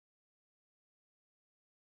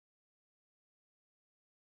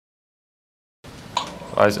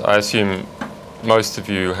I assume most of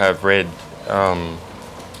you have read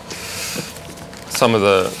some of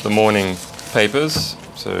the morning papers.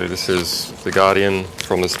 So this is The Guardian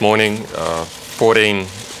from this morning, 14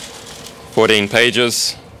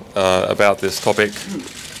 pages about this topic.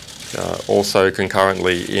 Also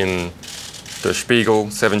concurrently in Der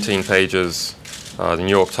Spiegel, 17 pages. The New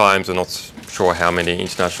York Times, I'm not sure how many,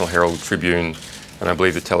 International Herald Tribune, and I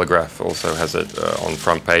believe the Telegraph also has it on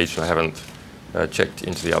front page, and I haven't checked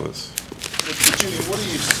into the others. Julian, what do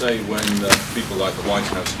you say when people like the White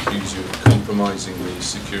House accuse you of compromising the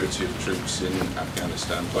security of troops in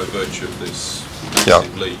Afghanistan by virtue of this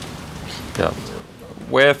massive leak? Yeah.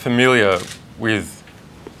 We're familiar with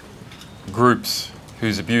groups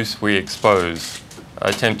whose abuse we expose,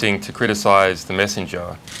 attempting to criticize the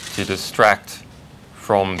messenger, to distract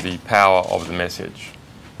from the power of the message.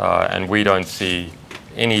 And we don't see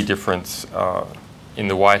any difference in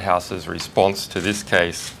the White House's response to this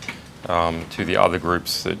case to the other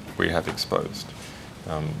groups that we have exposed.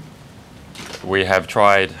 We have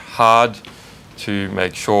tried hard to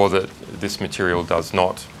make sure that this material does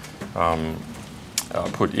not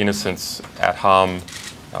put innocents at harm.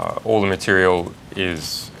 All the material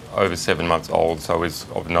is over 7 months old, so is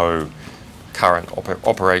of no current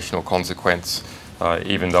operational consequence,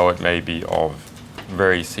 even though it may be of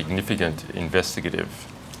very significant investigative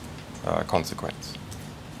consequence.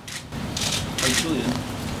 Julian,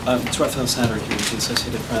 it's Raphael Sandler here with the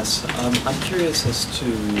Associated Press. I'm curious as to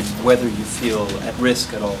whether you feel at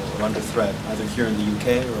risk at all or under threat, either here in the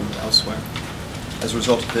UK or elsewhere, as a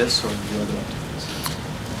result of this or your other activities.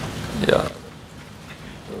 Yeah.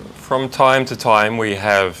 From time to time we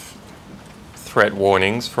have threat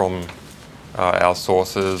warnings from our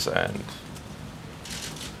sources and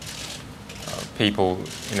people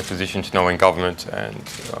in a position to know in government and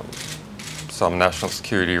some national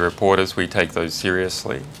security reporters. We take those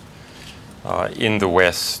seriously. In the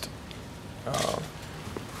West,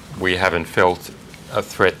 we haven't felt a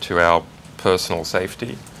threat to our personal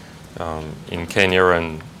safety. In Kenya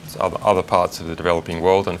and other parts of the developing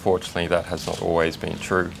world, unfortunately, that has not always been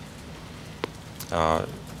true.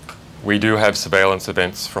 We do have surveillance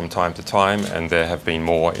events from time to time, and there have been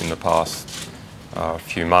more in the past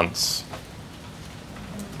few months.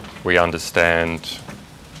 We understand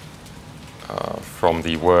from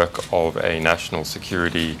the work of a national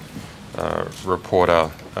security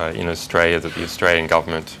reporter in Australia that the Australian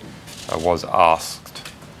government was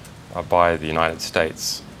asked by the United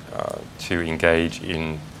States to engage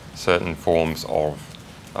in certain forms of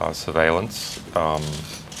surveillance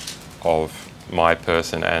of my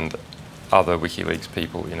person and other WikiLeaks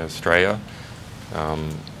people in Australia.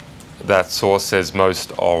 That source says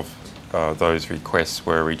most of those requests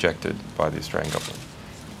were rejected by the Australian government.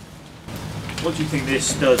 What do you think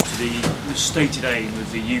this does to the stated aim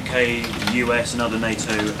of the UK, the US and other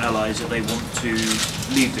NATO allies that they want to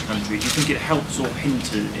leave the country? Do you think it helps or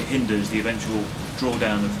hinders the eventual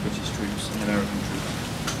drawdown of British troops and American troops?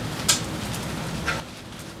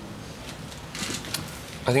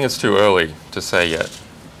 I think it's too early to say yet.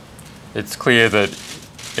 It's clear that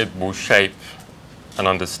it will shape an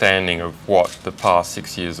understanding of what the past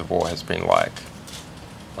 6 years of war has been like,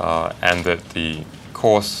 and that the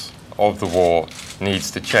course of the war needs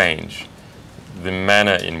to change. The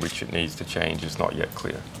manner in which it needs to change is not yet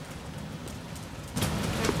clear.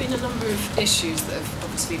 There have been a number of issues that have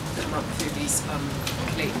obviously come up through these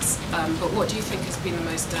leaks, but what do you think has been the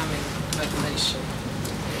most damning revelation?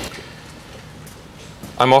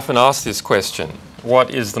 I'm often asked this question: what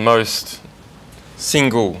is the most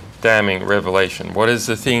single damning revelation? What is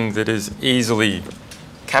the thing that is easily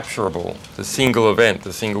capturable? The single event,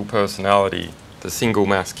 the single personality, the single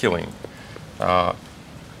mass killing. But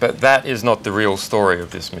that is not the real story of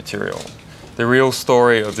this material. The real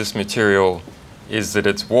story of this material is that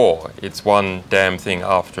it's war. It's one damn thing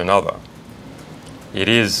after another. It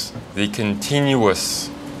is the continuous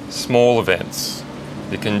small events,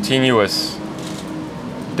 the continuous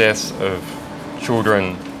deaths of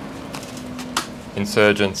children,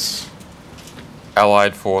 insurgents,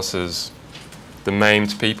 allied forces, the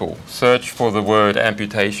maimed people. Search for the word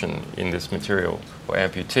amputation in this material, or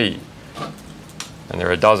amputee, and there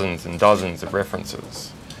are dozens and dozens of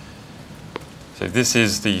references. So this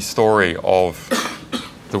is the story of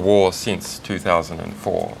the war since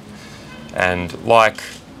 2004. And like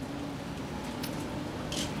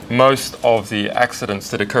most of the accidents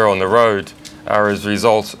that occur on the road are as a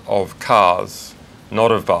result of cars,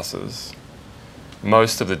 not of buses,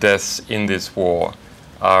 most of the deaths in this war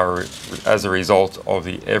are as a result of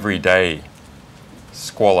the everyday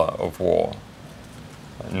squalor of war,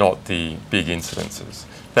 not the big incidences.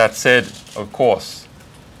 That said, of course,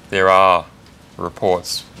 there are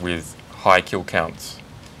reports with high kill counts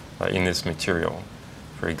in this material.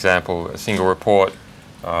 For example, a single report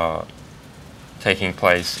taking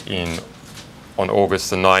place on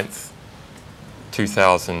August the 9th,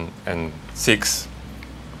 2006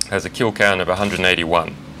 has a kill count of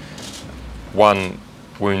 181. One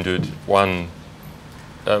wounded,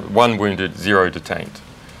 zero detained.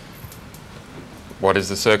 What is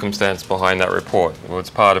the circumstance behind that report? Well, it's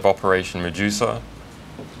part of Operation Medusa,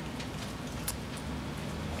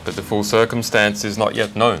 but the full circumstance is not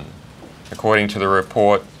yet known. According to the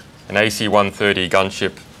report, an AC-130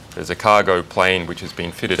 gunship, there's a cargo plane which has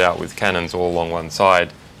been fitted out with cannons all along one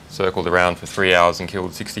side, circled around for 3 hours and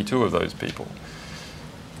killed 62 of those people.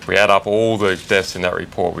 If we add up all the deaths in that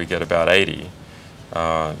report, we get about 80.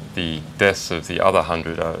 The deaths of the other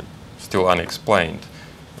 100 are still unexplained.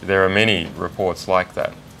 There are many reports like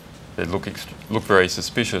that. They look very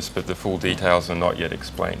suspicious, but the full details are not yet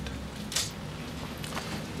explained.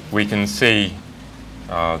 We can see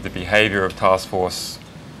the behavior of Task Force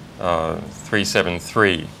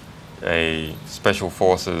 373, a Special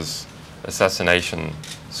Forces assassination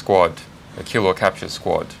squad, a kill or capture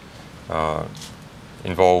squad,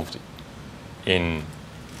 involved in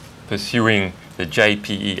pursuing the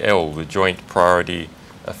JPEL, the Joint Priority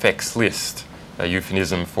Effects List, a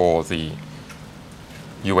euphemism for the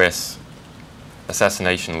US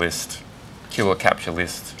assassination list, kill or capture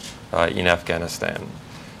list in Afghanistan.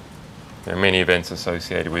 There are many events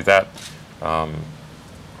associated with that,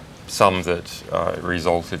 some that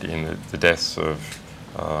resulted in the deaths of,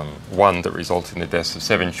 one that resulted in the deaths of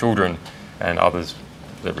 7 children, and others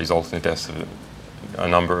that resulted in the deaths of a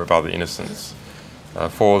number of other innocents.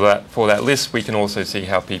 For that list, we can also see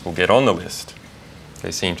how people get on the list.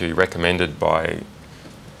 They seem to be recommended by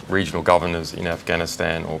regional governors in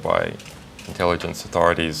Afghanistan or by intelligence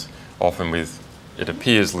authorities, often with, it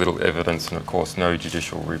appears, little evidence and, of course, no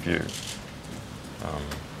judicial review.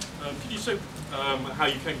 Could you say how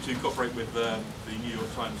you came to cooperate with the New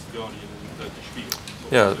York Times, The Guardian, and Der Spiegel?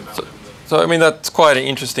 Yeah, so I mean, that's quite an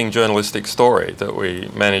interesting journalistic story that we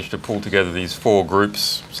managed to pull together these 4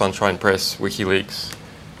 groups, Sunshine Press, WikiLeaks,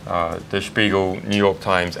 Der Spiegel, New York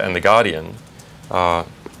Times, and The Guardian,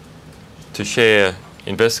 to share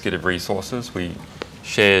investigative resources. We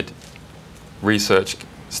shared research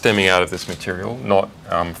stemming out of this material, not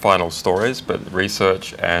final stories, but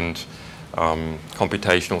research and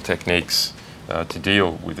computational techniques to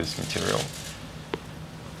deal with this material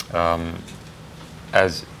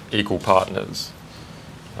as equal partners,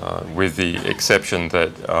 with the exception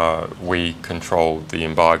that we controlled the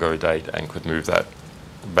embargo date and could move that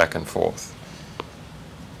back and forth.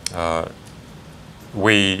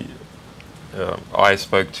 I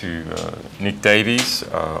spoke to Nick Davies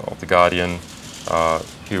of The Guardian,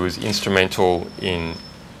 who was instrumental in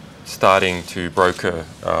starting to broker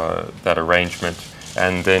that arrangement,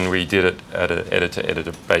 and then we did it at an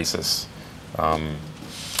editor-editor basis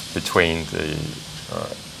between the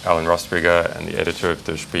Alan Rustriger and the editor of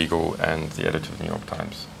Der Spiegel and the editor of the New York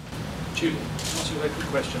Times. Julian, can I ask you a very quick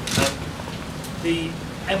question? The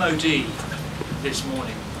MOD this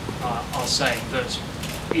morning are saying that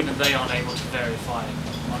even they aren't able to verify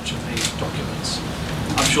much of these documents.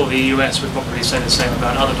 I'm sure the US would probably say the same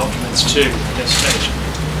about other documents too at this stage.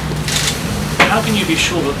 How can you be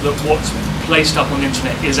sure that what's placed up on the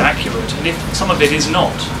internet is accurate? And if some of it is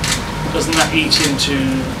not, doesn't that eat into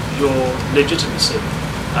your legitimacy,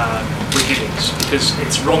 WikiLeaks? Because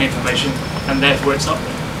it's wrong information and therefore it's up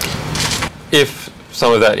there. If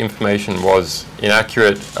some of that information was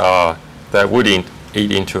inaccurate, that would eat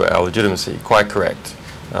into our legitimacy, quite correct.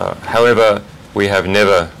 However, we have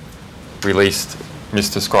never released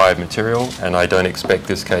misdescribed material, and I don't expect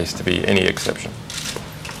this case to be any exception.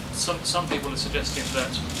 Some people are suggesting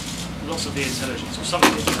that lots of the intelligence, or some of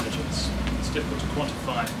the intelligence, it's difficult to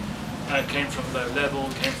quantify, came from low level,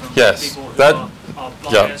 came from people who are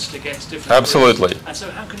biased against different absolutely groups. And so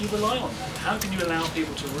how can you rely on that? How can you allow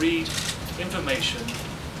people to read information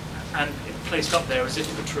and it placed up there as if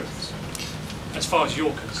it were truths, as far as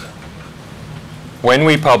you're concerned? When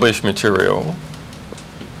we publish material,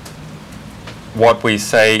 what we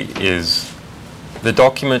say is the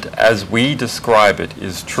document as we describe it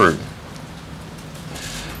is true.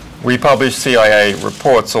 We publish CIA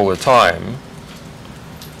reports all the time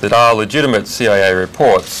that are legitimate CIA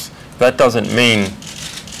reports. That doesn't mean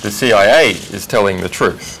the CIA is telling the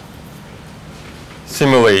truth.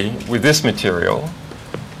 Similarly, with this material,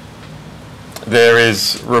 there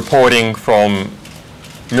is reporting from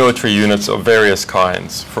military units of various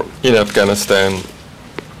kinds in Afghanistan,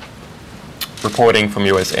 reporting from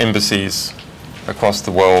US embassies across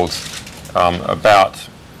the world about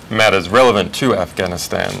matters relevant to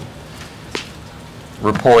Afghanistan,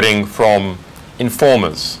 reporting from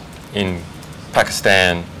informers in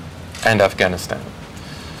Pakistan and Afghanistan.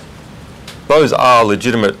 Those are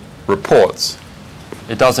legitimate reports.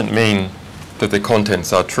 It doesn't mean that the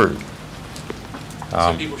contents are true.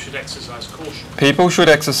 So people should exercise caution. People should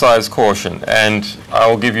exercise caution, and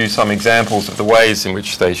I'll give you some examples of the ways in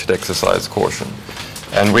which they should exercise caution.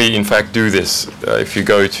 And we, in fact, do this. If you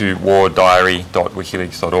go to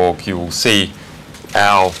wardiary.wikileaks.org, you will see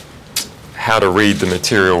how to read the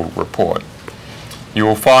material report. You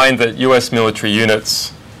will find that US military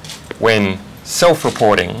units, when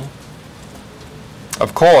self-reporting,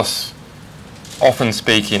 of course, often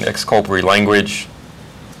speak in exculpatory language,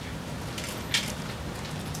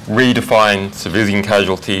 redefine civilian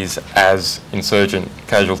casualties as insurgent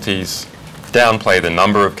casualties, downplay the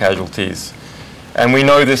number of casualties. And we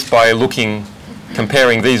know this by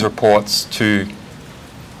comparing these reports to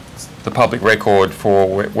the public record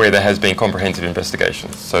for where there has been comprehensive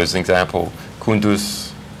investigations. So as an example,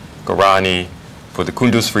 Kunduz, Gorani. For the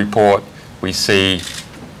Kunduz report, we see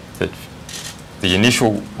that the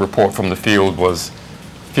initial report from the field was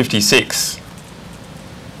 56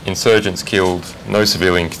 insurgents killed, no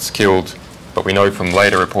civilians killed, but we know from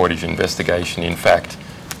later reportage investigation, in fact,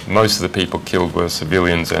 most of the people killed were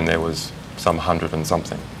civilians, and there was some 100 and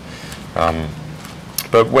something.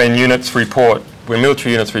 But when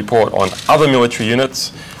military units report on other military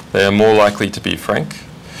units, they are more likely to be frank.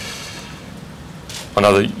 On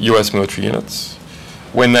other US military units.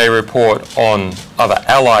 When they report on other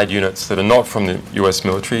allied units that are not from the US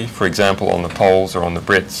military, for example on the Poles or on the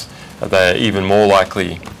Brits, they are even more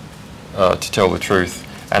likely to tell the truth.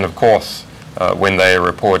 And of course, when they are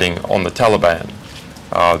reporting on the Taliban,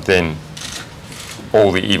 then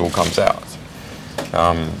all the evil comes out.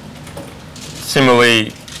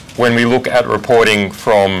 Similarly, when we look at reporting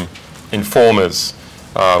from informers,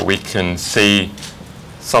 we can see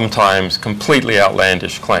sometimes completely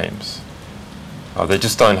outlandish claims. They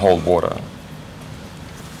just don't hold water.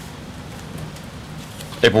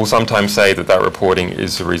 It will sometimes say that that reporting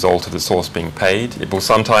is the result of the source being paid. It will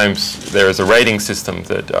sometimes, there is a rating system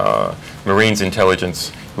that Marines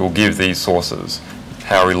intelligence will give these sources,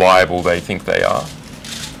 how reliable they think they are.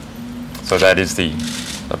 So that is the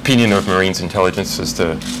opinion of Marines intelligence as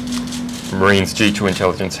to Marines G2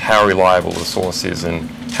 intelligence, how reliable the source is and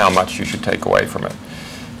how much you should take away from it.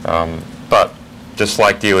 But just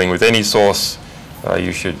like dealing with any source,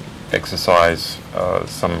 you should exercise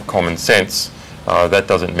some common sense. That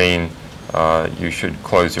doesn't mean you should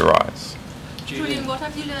close your eyes. Julian, what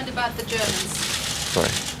have you learned about the Germans? Sorry.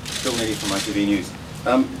 Phil Needy from ITV News.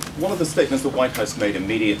 One of the statements the White House made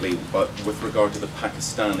immediately with regard to the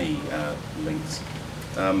Pakistani links,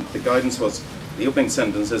 the guidance was, the opening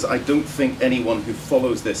sentence is, "I don't think anyone who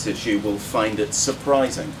follows this issue will find it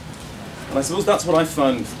surprising." And I suppose that's what I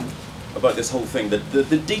found about this whole thing, that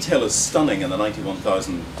the detail is stunning, and the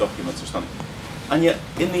 91,000 documents are stunning. And yet,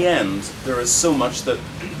 in the end, there is so much that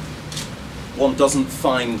one doesn't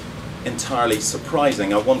find entirely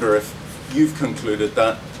surprising. I wonder if you've concluded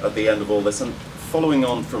that at the end of all this. And following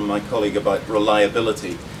on from my colleague about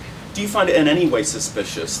reliability, do you find it in any way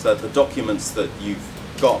suspicious that the documents that you've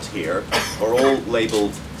got here are all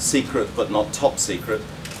labelled secret but not top secret?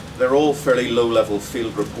 They're all fairly low-level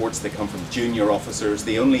field reports. They come from junior officers.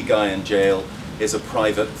 The only guy in jail is a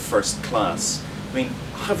private first class. I mean,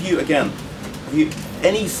 have you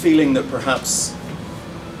any feeling that perhaps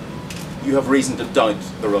you have reason to doubt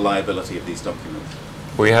the reliability of these documents?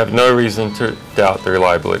 We have no reason to doubt the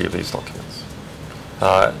reliability of these documents.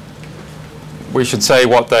 We should say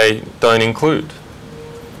what they don't include.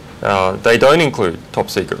 They don't include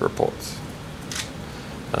top secret reports.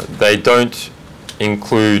 They don't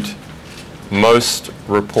include most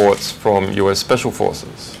reports from US Special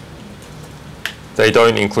Forces. They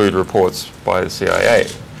don't include reports by the CIA.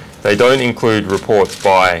 They don't include reports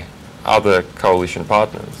by other coalition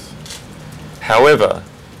partners. However,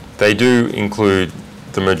 they do include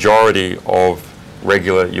the majority of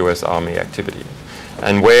regular US Army activity.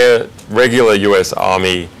 And where regular US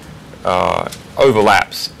Army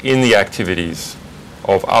overlaps in the activities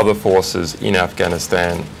of other forces in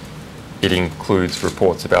Afghanistan, it includes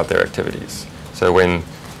reports about their activities. So when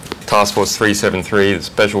Task Force 373, the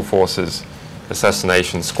Special Forces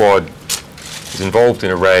Assassination Squad, is involved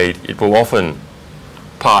in a raid, it will often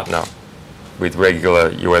partner with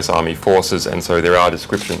regular US Army forces, and so there are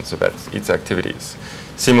descriptions about its activities.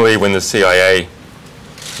 Similarly, when the CIA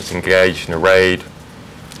is engaged in a raid,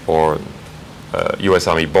 or US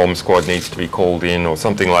Army bomb squad needs to be called in, or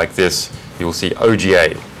something like this, you'll see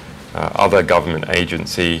OGA, other government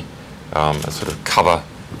agency, a sort of cover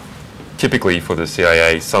typically for the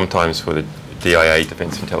CIA, sometimes for the DIA,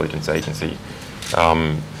 Defense Intelligence Agency.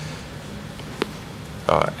 And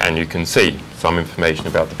you can see some information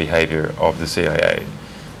about the behavior of the CIA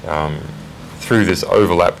through this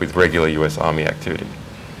overlap with regular US Army activity.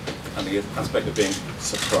 And the aspect of being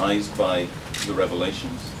surprised by the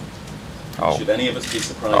revelations? Should any of us be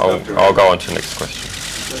surprised after... I'll go on to the next question.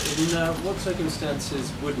 So in what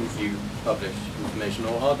circumstances wouldn't you publish information,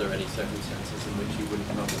 or are there any circumstances in which you wouldn't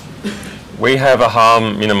publish information? We have a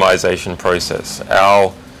harm minimization process.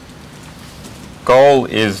 Our goal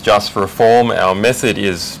is just reform. Our method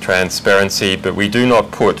is transparency, but we do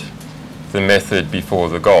not put the method before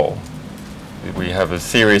the goal. We have a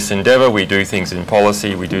serious endeavor. We do things in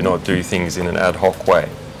policy. We do not do things in an ad hoc way.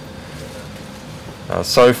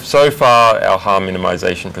 So far, our harm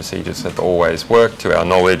minimization procedures have always worked. To our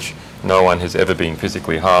knowledge, no one has ever been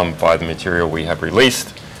physically harmed by the material we have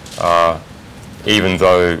released, even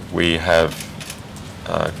though we have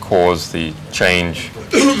caused the change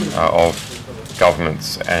of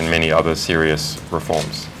governments and many other serious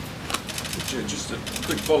reforms. Just a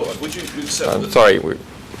quick follow-up. Would you accept sorry.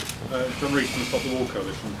 John Rees from the Stop the War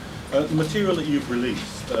Coalition. The material that you've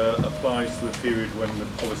released applies to the period when the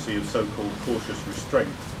policy of so-called cautious restraint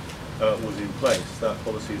was in place. That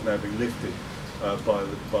policy is now being lifted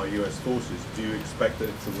by US forces. Do you expect that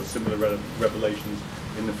if there were similar revelations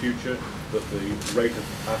in the future, that the rate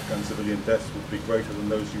of Afghan civilian deaths would be greater than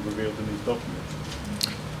those you revealed in these documents?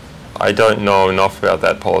 I don't know enough about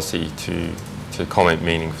that policy to comment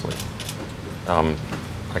meaningfully.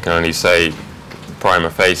 I can only say prima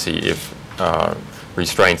facie, if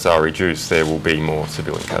restraints are reduced, there will be more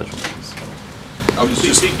civilian casualties.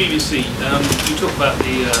 BBC, you talk about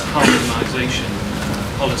the harm minimisation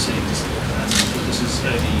policies, and this is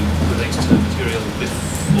only relates to material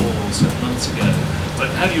before 7 months ago.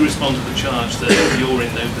 But how do you respond to the charge that you're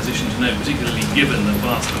in no position to know, particularly given the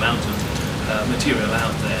vast amount of material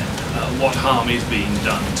out there, what harm is being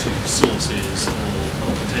done to sources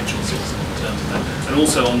or potential sources in terms of that? And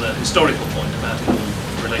also on the historical point about it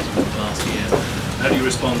all relating to the last year, how do you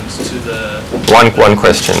respond to the... One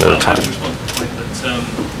question at a time. How do you respond to the point that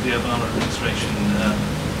the Obama administration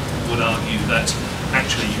would argue that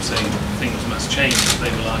actually you say things must change, but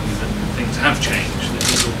they will argue that things have changed, that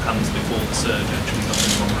this all comes before the surge actually got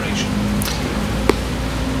into operation?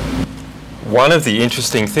 One of the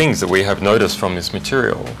interesting things that we have noticed from this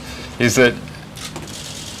material is that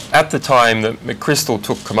at the time that McChrystal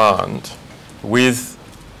took command, with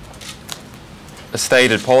a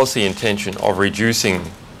stated policy intention of reducing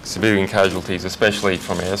civilian casualties, especially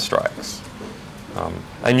from airstrikes,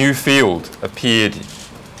 a new field appeared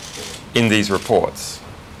in these reports.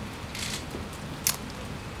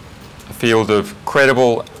 A field of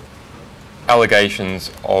credible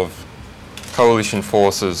allegations of coalition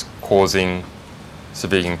forces causing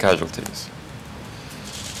civilian casualties.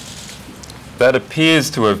 That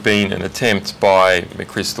appears to have been an attempt by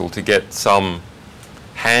McChrystal to get some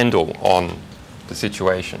handle on the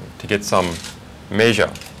situation, to get some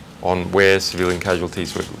measure on where civilian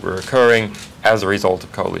casualties were occurring as a result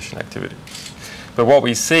of coalition activities. But what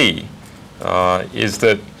we see is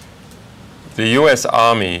that the US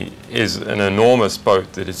Army is an enormous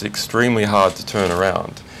boat that is extremely hard to turn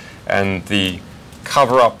around, and the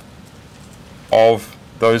cover-up of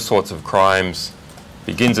those sorts of crimes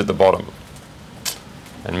begins at the bottom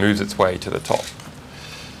and moves its way to the top.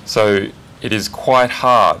 So it is quite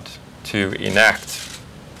hard to enact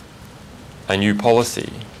a new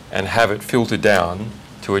policy and have it filter down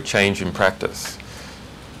to a change in practice.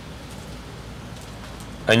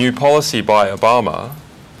 A new policy by Obama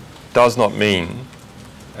does not mean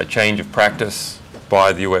a change of practice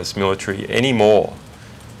by the US military any more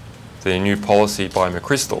than a new policy by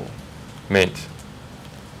McChrystal meant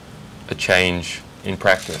a change in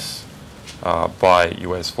practice by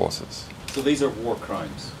US forces. So these are war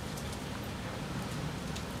crimes?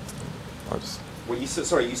 Well, you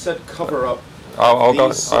said cover up. You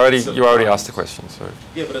already asked the question, so.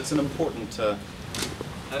 Yeah, but it's an important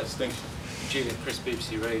distinction. Julian, Chris,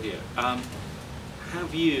 BBC Radio.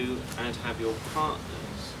 Have you and have your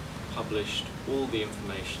partners published all the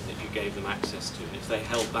information that you gave them access to? And if they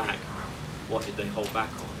held back, what did they hold back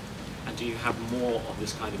on? And do you have more of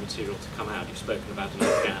this kind of material to come out? You've spoken about an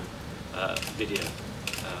Afghan video,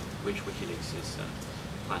 which WikiLeaks is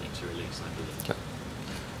planning to release, I believe. Okay.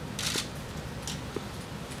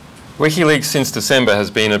 WikiLeaks since December has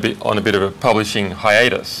been on a bit of a publishing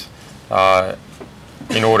hiatus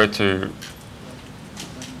in order to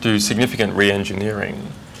do significant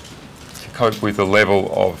re-engineering to cope with the level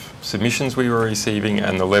of submissions we were receiving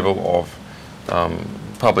and the level of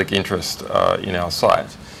public interest in our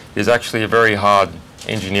site. is actually a very hard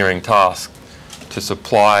engineering task to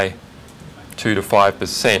supply 2 to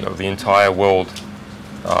 5% of the entire world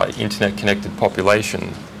internet-connected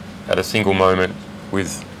population at a single moment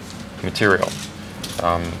with material.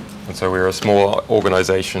 And so we're a small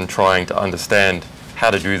organization trying to understand how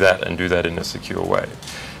to do that and do that in a secure way.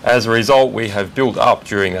 As a result, we have built up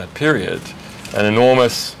during that period an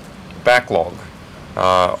enormous backlog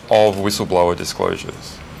of whistleblower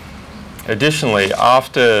disclosures. Additionally,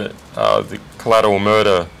 after the collateral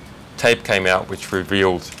murder tape came out, which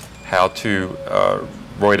revealed how 2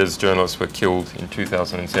 Reuters journalists were killed in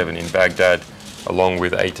 2007 in Baghdad, along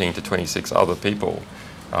with 18 to 26 other people,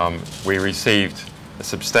 we received a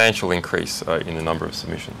substantial increase in the number of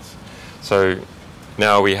submissions. So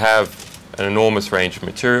now we have an enormous range of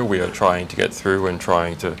material we are trying to get through and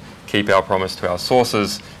trying to keep our promise to our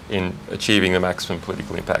sources in achieving the maximum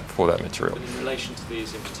political impact for that material. But in relation to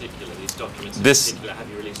these in particular, these documents in This, particular, have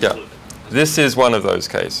you released yeah, all of it? this is one of those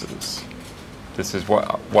cases. This is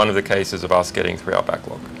one of the cases of us getting through our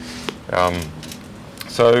backlog.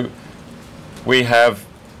 So we have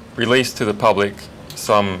released to the public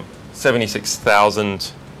some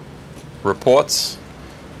 76,000 reports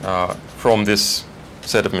from this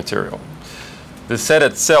set of material. The set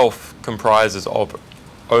itself comprises of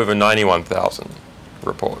over 91,000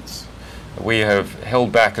 reports. We have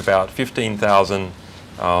held back about 15,000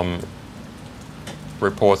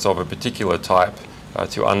 reports of a particular type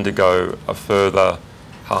to undergo a further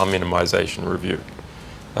harm minimization review.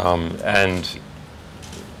 And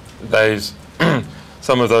those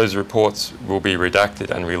some of those reports will be redacted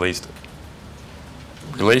and released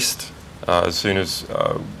as soon as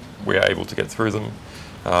we are able to get through them,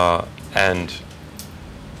 and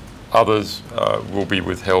others will be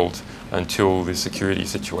withheld until the security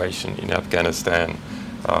situation in Afghanistan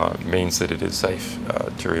means that it is safe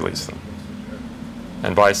to release them.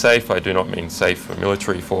 And by safe, I do not mean safe for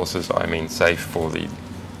military forces, I mean safe for the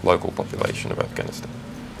local population of Afghanistan.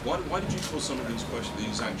 Why did you call some of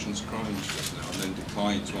these actions crimes just now and then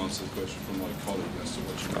decline to answer the question from my colleague as to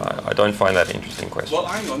what you mean? I don't find that an interesting question. Well,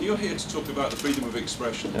 hang on, you're here to talk about the freedom of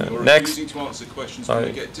expression. You're Next. refusing to answer questions when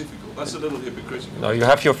they get difficult. That's a little hypocritical. No, you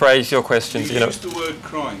have to phrase your questions. You used the word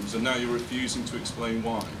crimes and now you're refusing to explain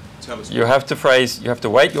why. Tell us. You have to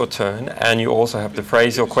wait your turn, and you also have to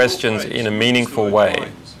phrase your questions in a meaningful way.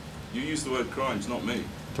 Crimes. You use the word crimes, not me.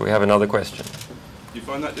 Do we have another question? Do you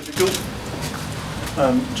find that difficult?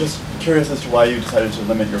 Just curious as to why you decided to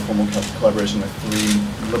limit your formal collaboration with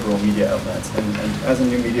 3 liberal media outlets, and as a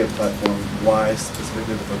new media platform, why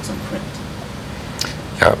specifically the focus on print?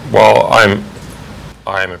 Yeah, well,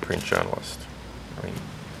 I am a print journalist. I mean,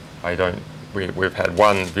 we've had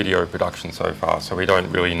one video production so far, so we don't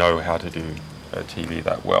really know how to do TV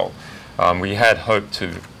that well. We had hoped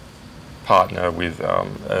to partner with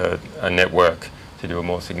a network to do a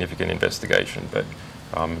more significant investigation, but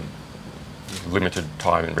limited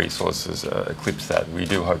time and resources eclipse that. We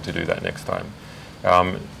do hope to do that next time.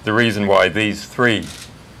 The reason why these 3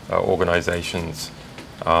 organizations,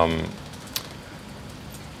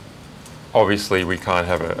 obviously we can't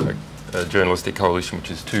have a journalistic coalition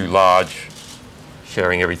which is too large,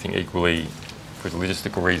 sharing everything equally. For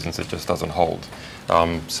logistical reasons, it just doesn't hold.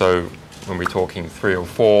 So when we're talking 3 or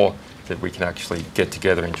 4, that we can actually get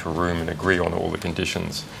together into a room and agree on all the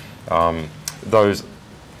conditions. Those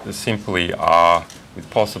simply are, with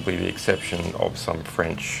possibly the exception of some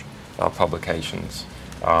French publications,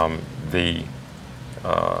 the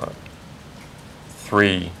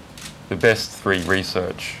best 3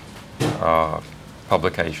 research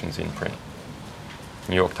publications in print: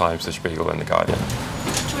 New York Times, The Spiegel, and The Guardian.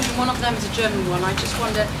 Julian, one of them is a German one. I just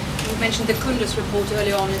wonder, you mentioned the Kunduz report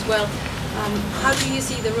earlier on as well. How do you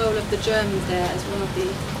see the role of the Germans there as one of the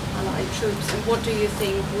Allied troops, and what do you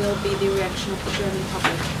think will be the reaction of the German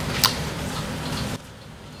public?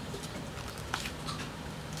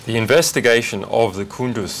 The investigation of the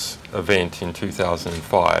Kunduz event in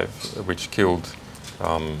 2005, which killed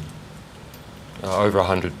over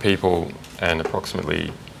 100 people and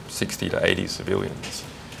approximately 60 to 80 civilians,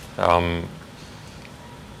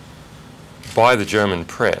 by the German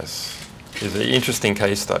press is an interesting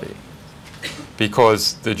case study,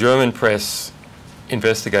 because the German press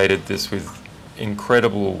investigated this with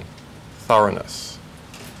incredible thoroughness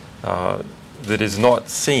that is not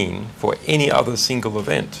seen for any other single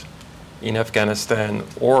event in Afghanistan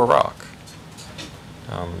or Iraq.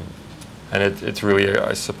 And it's really,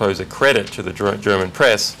 I suppose, a credit to the German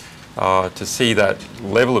press to see that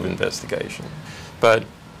level of investigation. But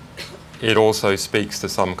it also speaks to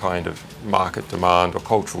some kind of market demand or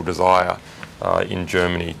cultural desire in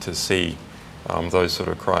Germany to see those sort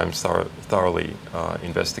of crimes thoroughly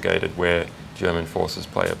investigated where German forces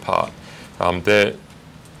play a part.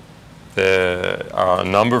 There are a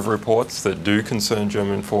number of reports that do concern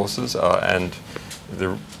German forces and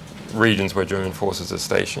the regions where German forces are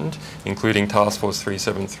stationed, including Task Force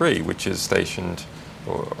 373, which is stationed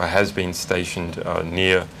or has been stationed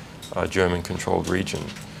near a German-controlled region.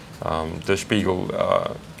 Der Spiegel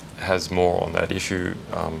has more on that issue.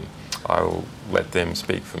 I will let them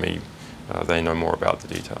speak for me. They know more about the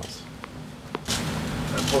details.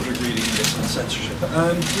 Public reading and censorship.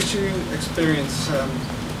 Did you experience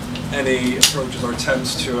any approaches or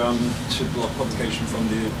attempts to block publication from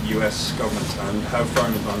the US government, and how far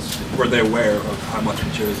in advance were they aware of how much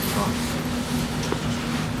material was gone?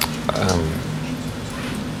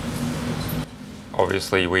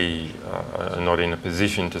 Obviously, we are not in a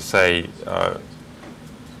position to say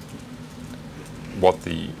what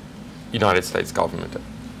the United States government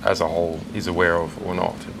as a whole is aware of or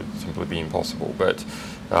not. It would simply be impossible. But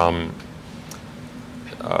the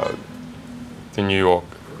New York,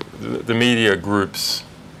 the media groups,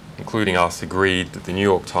 including us, agreed that the New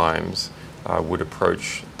York Times would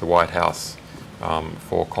approach the White House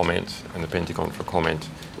for comment and the Pentagon for comment,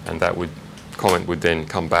 and that comment would then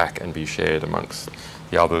come back and be shared amongst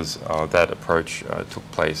the others. That approach took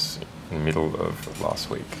place in the middle of last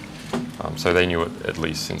week. So they knew it at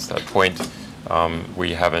least since that point.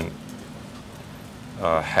 We haven't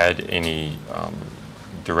had any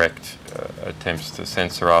direct attempts to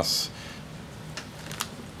censor us.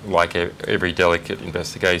 Like every delicate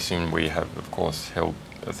investigation, we have, of course, held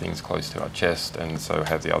things close to our chest, and so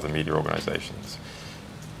have the other media organisations.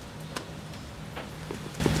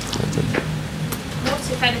 What,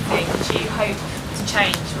 if anything, do you hope to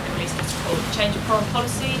change when you release this report? Change of foreign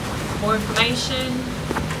policy, more information,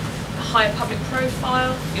 a higher public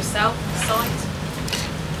profile, yourself, the site?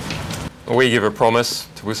 We give a promise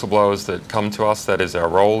to whistleblowers that come to us. That is our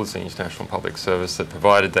role as the International Public Service, that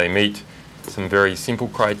provided they meet some very simple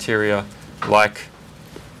criteria, like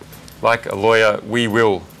a lawyer, we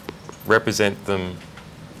will represent them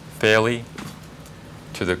fairly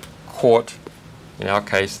to the court, in our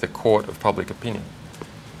case, the court of public opinion.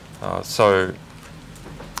 So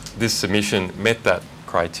this submission met that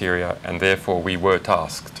criteria, and therefore we were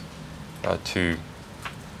tasked to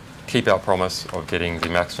keep our promise of getting the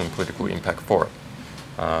maximum political impact for it.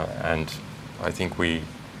 And I think we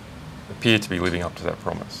appear to be living up to that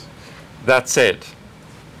promise. That said,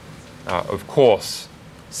 of course,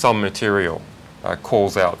 some material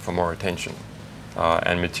calls out for more attention,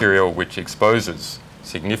 and material which exposes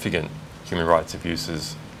significant human rights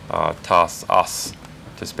abuses tasks us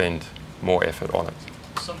to spend more effort on it.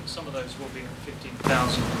 Some of those will be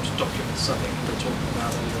 15,000 documents, I think we were talking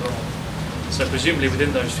about earlier on. So presumably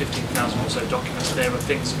within those 15,000 or so documents, there are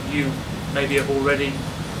things that you maybe have already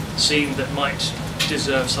seen that might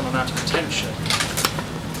deserve some amount of attention.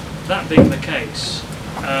 That being the case,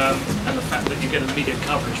 and the fact that you get immediate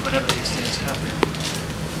coverage whenever these things happen,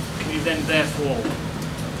 can you then therefore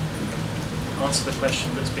answer the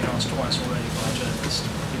question that's been asked twice already by a journalist?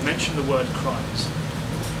 You mentioned the word crimes.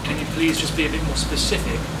 Can you please just be a bit more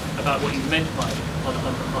specific about what you meant by it?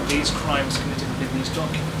 Are these crimes committed within these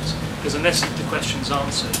documents? Because unless the question's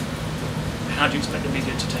answered, how do you expect the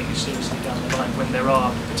media to take you seriously down the line when there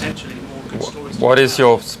are potentially more good stories? What is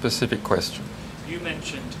your specific question? You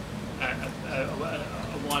mentioned a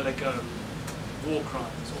while ago war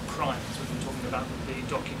crimes or crimes when you were talking about the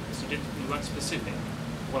documents. You weren't specific.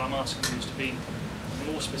 What I'm asking you is to be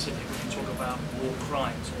more specific when you talk about war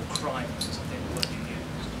crimes or crimes, is I think the word you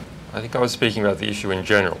used. I think I was speaking about the issue in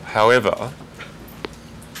general. However,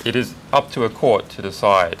 it is up to a court to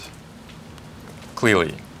decide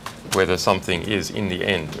clearly whether something is in the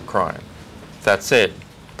end a crime. That said,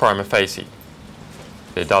 prima facie,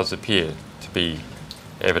 there does appear to be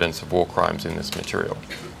evidence of war crimes in this material.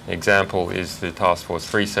 An example is the Task Force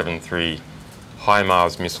 373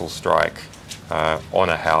 HIMARS missile strike on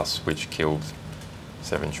a house which killed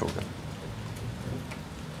 7 children.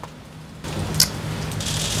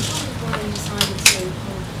 Why you decided to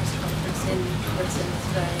hold a press conference in Britain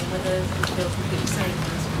today, whether you feel completely safe in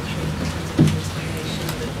this country in terms of investigation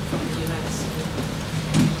from the US?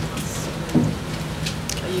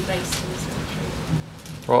 Are you based in this country?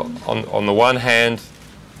 Well, on the one hand,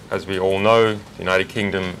 as we all know, the United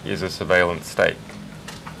Kingdom is a surveillance state.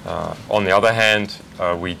 On the other hand,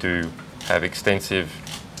 we do have extensive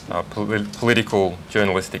political,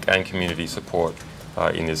 journalistic and community support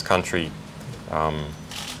in this country.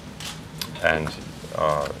 And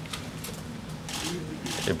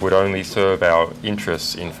it would only serve our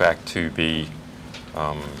interests, in fact, to be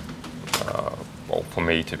well, for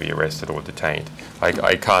me to be arrested or detained.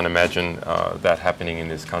 I can't imagine that happening in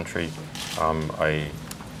this country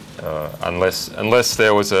unless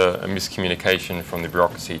there was a miscommunication from the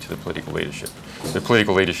bureaucracy to the political leadership. The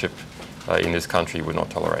political leadership in this country would not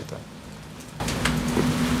tolerate that.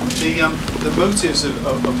 The motives of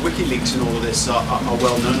WikiLeaks in all of this are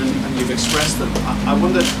well known, and you've expressed them. I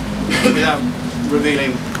wonder, without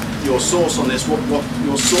revealing your source on this, what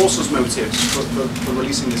your source's motives for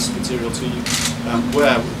releasing this material to you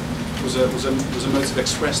was a motive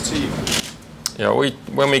expressed to you? Yeah,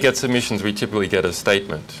 when we get submissions, we typically get a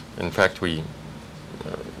statement. In fact, we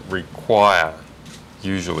require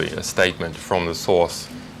usually a statement from the source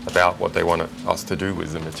about what they want us to do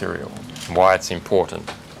with the material, why it's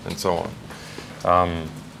important, and so on.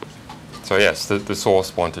 So yes, the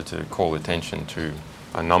source wanted to call attention to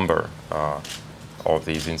a number of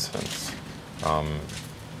these incidents. Not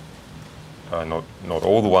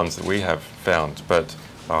all the ones that we have found, but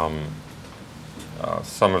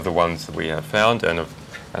some of the ones that we have found, and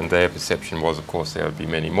their perception was, of course, there would be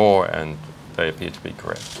many more, and they appear to be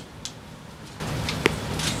correct.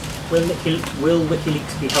 Will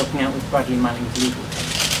WikiLeaks be helping out with Bradley Manning's legal case?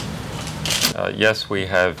 Yes, we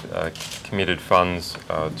have committed funds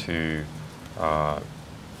to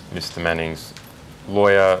Mr. Manning's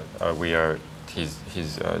lawyer. We are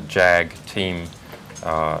his JAG team,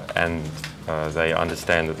 and they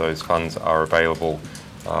understand that those funds are available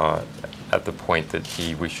at the point that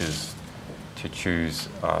he wishes to choose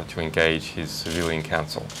to engage his civilian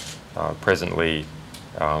counsel. Presently,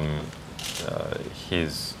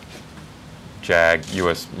 his JAG,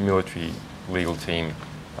 US military legal team,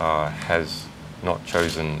 has not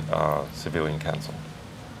chosen civilian counsel.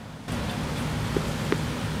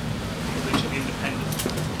 Independent.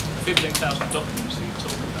 15,000 documents that you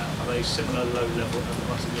talk about, are they similar low-level,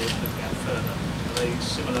 otherwise you're looking at further, are they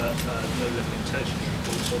similar low-level intelligence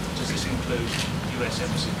reports, or does this include US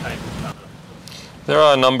embassy cables and other?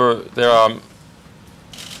 There are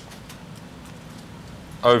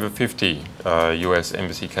over 50 US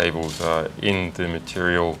embassy cables in the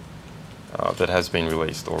material that has been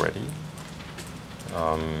released already.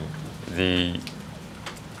 The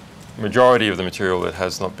majority of the material that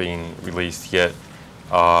has not been released yet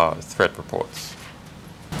are threat reports.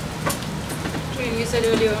 Julian, you said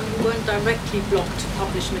earlier on you weren't directly blocked to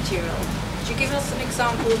publish material. Could you give us an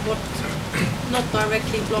example of what not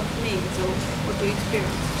directly blocked means, or what do you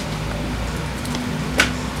experience?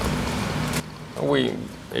 We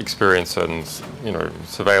experience certain,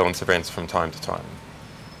 surveillance events from time to time,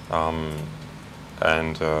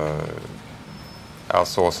 and our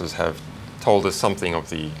sources have told us something of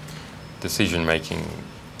the decision-making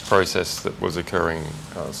process that was occurring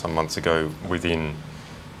some months ago within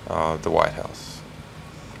the White House.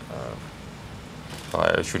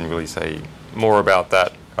 I shouldn't really say more about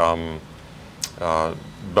that,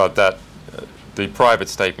 but that the private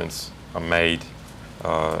statements are made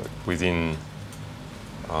within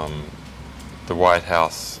the White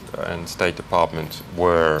House and State Department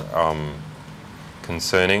were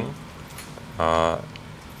concerning.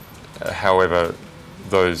 However,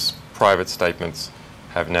 those private statements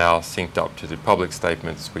have now synced up to the public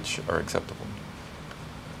statements, which are acceptable,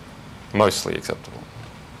 mostly acceptable.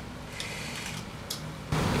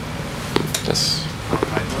 Yes?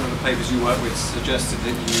 One of the papers you work with suggested that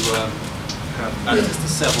you have access to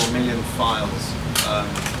several million files,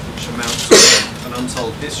 which amounts to an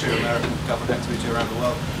untold history of American government activity around the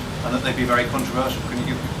world, and that they'd be very controversial. Can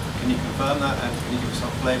you confirm that, and can you give us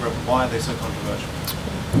some flavour of why they're so controversial?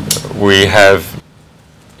 We have,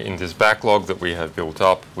 in this backlog that we have built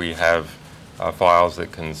up, we have files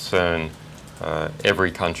that concern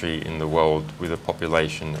every country in the world with a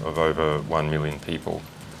population of over 1 million people,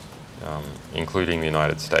 including the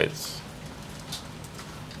United States.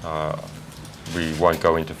 We won't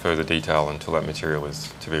go into further detail until that material is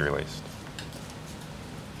to be released.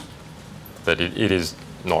 But it is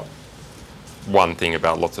not one thing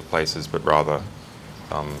about lots of places, but rather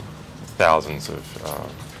thousands of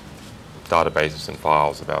databases and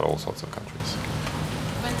files about all sorts of countries.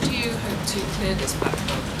 When do you hope to clear this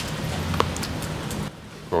backlog?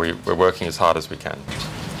 We're working as hard as we can.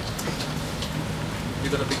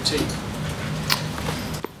 You've got a big team.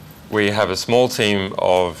 We have a small team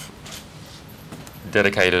of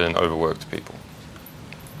dedicated and overworked people.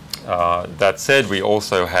 That said, we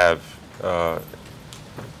also have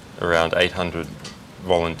around 800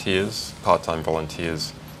 volunteers, part-time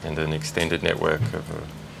volunteers, and an extended network of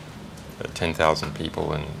 10,000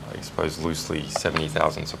 people, and I suppose loosely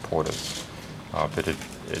 70,000 supporters. But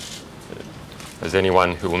as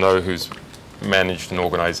anyone who will know who's managed an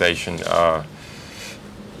organization,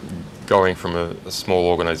 going from a small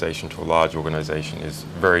organisation to a large organisation is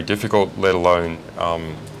very difficult, let alone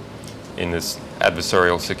in this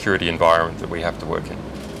adversarial security environment that we have to work in.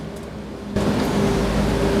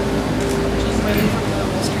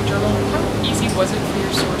 How easy was it for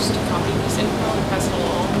your source to copy this info and pass it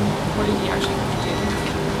along? What did he actually have to do?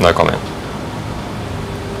 No comment.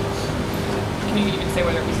 Can you even say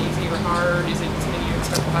whether it was easy or hard? Is it something you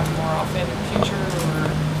expect will happen more often in the future?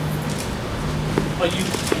 Or are you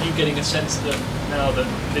getting a sense that now that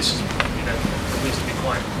this is, appears to be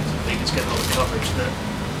quite big, it's getting a lot of coverage, that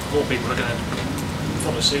more people are going to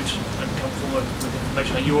follow suit and come forward with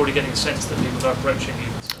information? Are you already getting a sense that people are approaching you?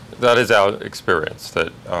 That is our experience,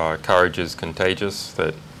 that courage is contagious,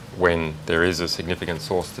 that when there is a significant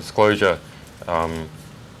source disclosure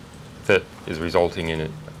that is resulting in a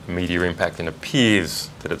media impact and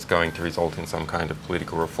appears that it's going to result in some kind of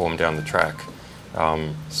political reform down the track,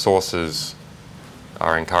 sources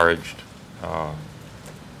are encouraged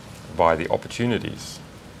by the opportunities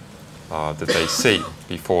that they see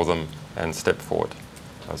before them and step forward.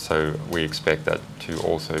 So we expect that to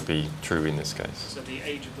also be true in this case. So the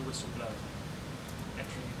age of the whistleblower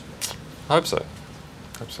entering into it? I hope so.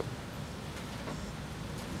 Hope so.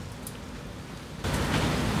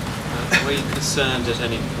 Were you concerned at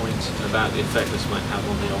any point about the effect this might have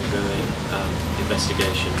on the ongoing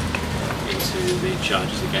investigation into the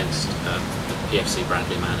charges against PFC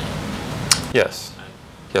Bradley Manning? Yes.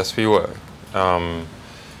 Yes, we were. Mr.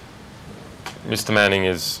 Manning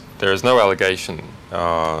there is no allegation,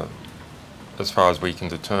 as far as we can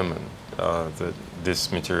determine, that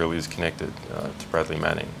this material is connected to Bradley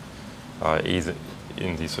Manning, either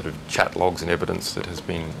in the sort of chat logs and evidence that has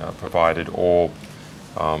been provided, or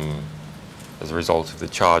as a result of the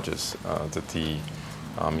charges that the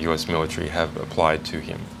US military have applied to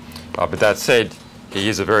him. But that said, he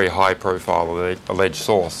is a very high-profile alleged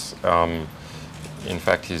source. In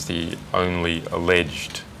fact, he's the only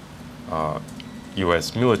alleged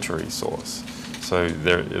US military source. So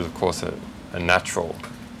there is, of course, a natural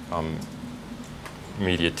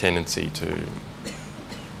media tendency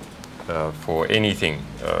for anything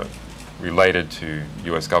related to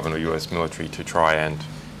US government or US military to try and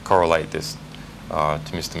correlate this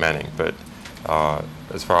to Mr. Manning. But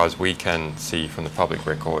as far as we can see from the public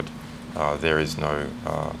record, there is no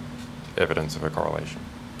evidence of a correlation.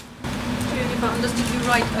 Julian, if I understood you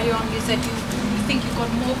right earlier on, you said you think you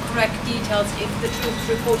got more correct details if the troops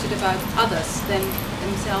reported about others than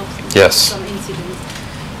themselves in yes. some incidents.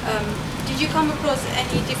 Did you come across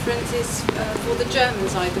any differences for the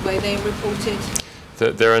Germans, the way they reported?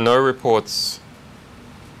 There are no reports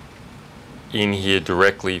in here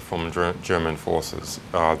directly from German forces.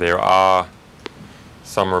 There are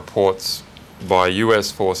some reports by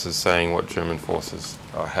US forces saying what German forces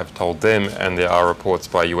have told them, and there are reports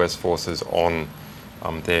by US forces on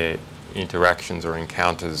their interactions or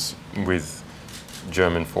encounters with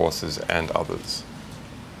German forces and others.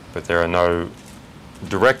 But there are no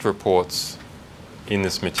direct reports in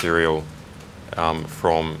this material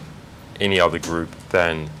from any other group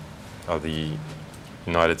than the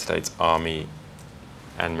United States Army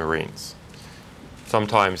and Marines.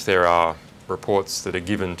 Sometimes there are reports that are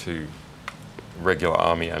given to regular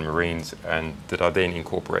Army and Marines and that are then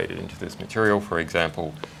incorporated into this material. For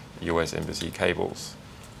example, US Embassy cables.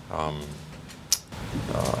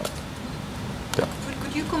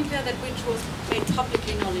 Could you compare that which was made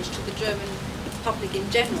publicly knowledge to the German public in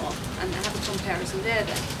general and have a comparison there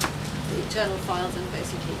then? The internal files and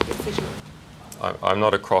basically the official? I'm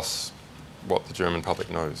not across what the German public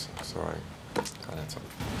knows, so I can't answer.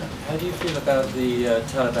 How do you feel about the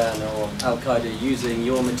Taliban or Al-Qaeda using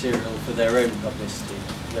your material for their own publicity,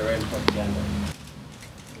 their own propaganda?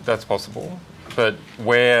 That's possible, but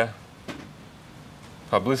where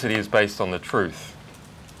publicity is based on the truth,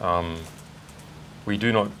 we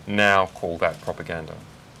do not now call that propaganda.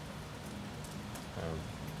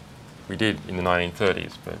 We did in the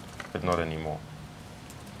 1930s, but not anymore.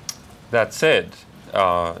 That said,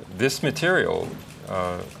 this material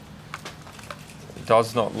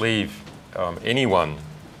does not leave anyone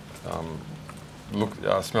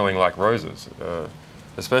smelling like roses,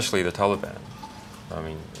 especially the Taliban. I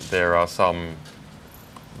mean, there are some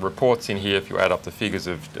reports in here, if you add up the figures,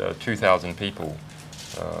 of 2,000 people,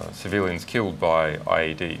 civilians killed by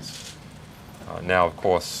IEDs. Now, of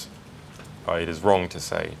course, it is wrong to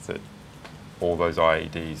say that all those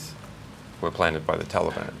IEDs were planted by the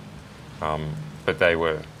Taliban, but they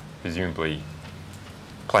were presumably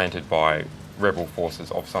planted by rebel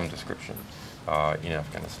forces of some description in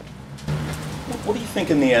Afghanistan. What do you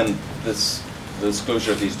think in the end the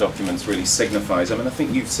disclosure of these documents really signifies? I mean, I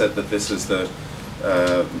think you've said that this is the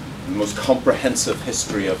most comprehensive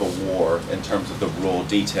history of a war in terms of the raw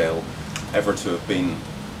detail ever to have been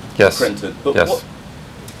printed. But what,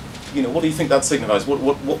 you know, what do you think that signifies?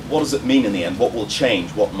 What does it mean in the end? What will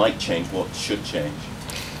change? What might change? What should change?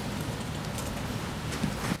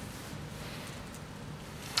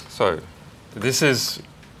 So, this is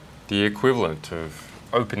the equivalent of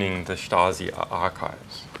opening the Stasi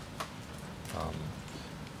archives.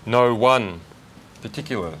 No one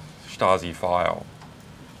particular Stasi file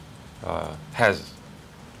has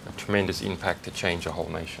a tremendous impact to change a whole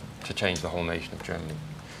nation, to change the whole nation of Germany.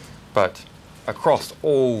 But across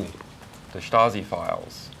all the Stasi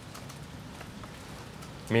files,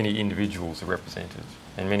 many individuals are represented,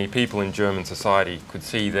 and many people in German society could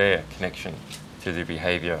see their connection to the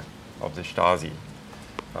behavior of the Stasi.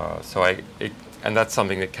 And that's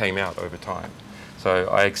something that came out over time. So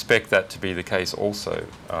I expect that to be the case also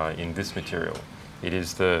in this material. It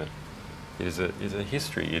is a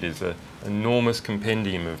history. It is an enormous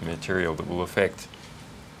compendium of material that will affect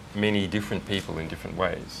many different people in different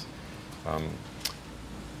ways.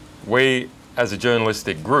 We, as a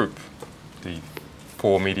journalistic group, the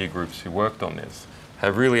 4 media groups who worked on this,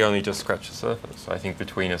 have really only just scratched the surface. I think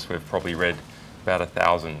between us we've probably read about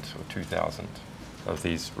 1,000 or 2,000 of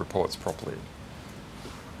these reports properly.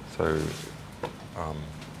 So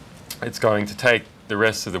it's going to take the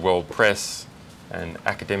rest of the world press and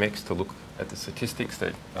academics to look at the statistics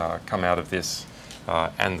that come out of this,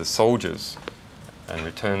 and the soldiers and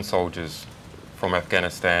returned soldiers from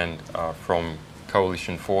Afghanistan, from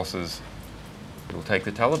coalition forces. It will take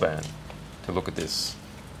the Taliban to look at this.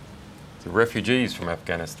 The refugees from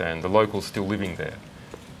Afghanistan, the locals still living there,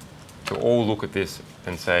 to all look at this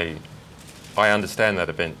and say, I understand that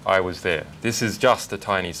event, I was there. This is just a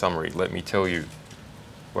tiny summary. Let me tell you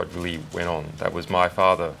what really went on. That was my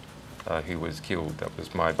father who was killed. That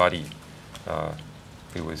was my buddy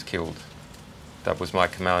who was killed. That was my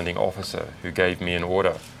commanding officer who gave me an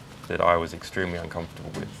order that I was extremely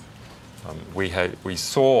uncomfortable with. We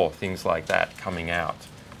saw things like that coming out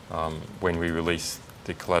when we released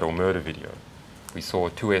the collateral murder video. We saw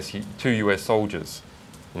two US soldiers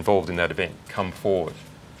involved in that event come forward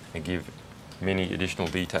and give many additional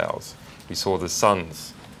details. We saw the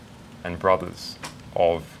sons and brothers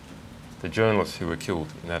of the journalists who were killed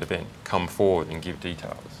in that event come forward and give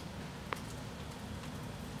details.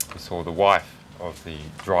 We saw the wife of the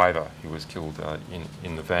driver who was killed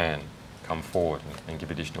in the van come forward and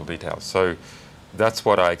give additional details. So that's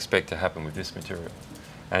what I expect to happen with this material.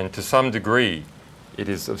 And to some degree, it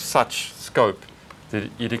is of such scope that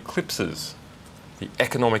it eclipses the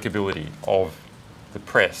economic ability of the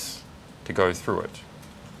press to go through it.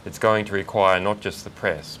 It's going to require not just the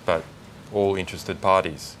press, but all interested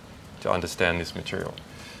parties to understand this material.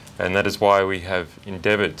 And that is why we have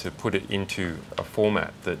endeavoured to put it into a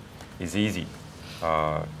format that is easy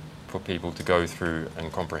for people to go through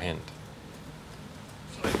and comprehend.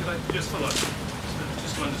 Sorry, could I just follow up?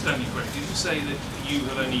 Just to understand you correctly, did you say that you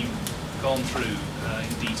have only gone through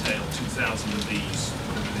in detail 2,000 of these,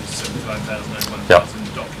 whatever it is, 75,000 and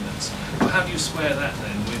 1,000 documents? Well, how do you square that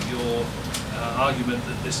then with your argument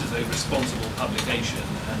that this is a responsible publication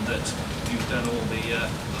and that you've done all the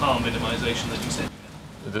harm minimisation that you said?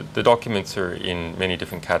 The documents are in many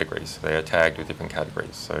different categories. They are tagged with different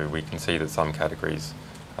categories. So we can see that some categories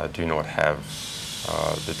do not have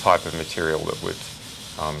the type of material that would,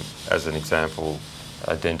 as an example,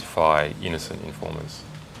 identify innocent informers.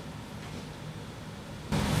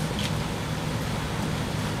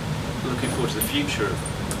 Looking forward to the future of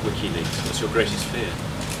WikiLeaks. What's your greatest fear?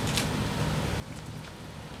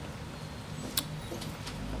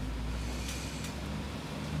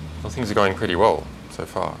 Well, things are going pretty well so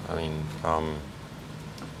far. I mean,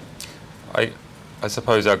 I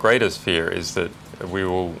suppose our greatest fear is that we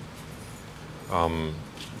will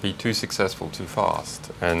be too successful too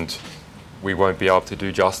fast, and we won't be able to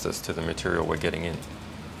do justice to the material we're getting in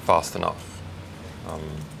fast enough.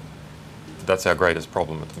 That's our greatest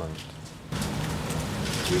problem at the moment.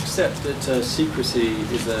 Do you accept that secrecy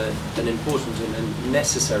is an important and a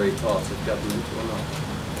necessary part of government, or not?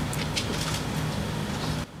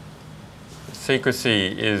 Secrecy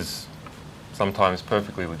is sometimes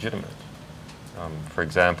perfectly legitimate. For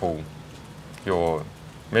example, your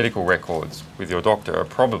medical records with your doctor are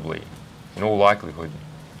probably, in all likelihood,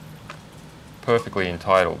 perfectly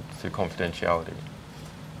entitled to confidentiality.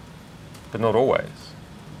 But not always.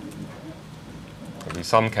 There'll be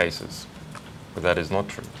some cases where that is not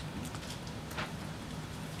true.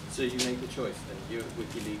 So you make the choice then? You at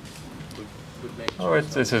WikiLeaks would make the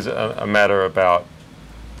choice? This is a matter about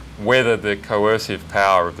whether the coercive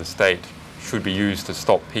power of the state should be used to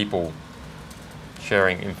stop people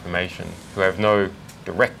sharing information who have no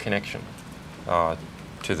direct connection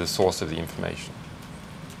to the source of the information.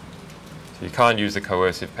 So you can't use the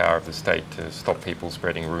coercive power of the state to stop people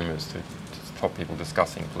spreading rumours, to stop people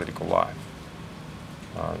discussing political life.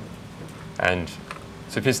 And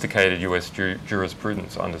sophisticated US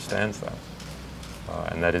jurisprudence understands that.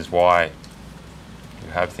 And that is why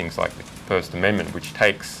you have things like the First Amendment, which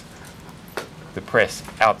takes the press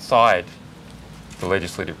outside the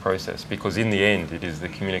legislative process, because in the end it is the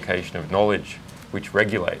communication of knowledge which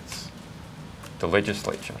regulates the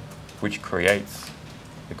legislature, which creates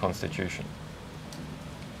the Constitution.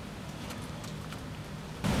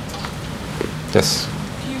 Yes?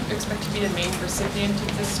 Do you expect to be the main recipient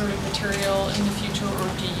of this sort of material in the future, or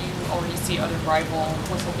do you already see other rival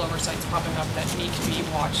whistleblower sites popping up that need to be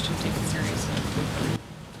watched and taken seriously?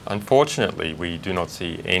 Unfortunately, we do not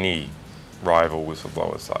see any rival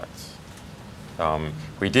whistleblower sites.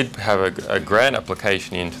 We did have a grant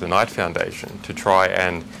application into the Knight Foundation to try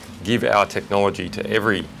and give our technology to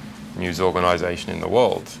every news organisation in the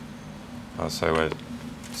world. So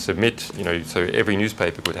every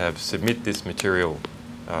newspaper would submit this material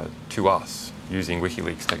to us using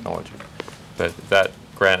WikiLeaks technology. But that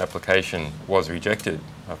grant application was rejected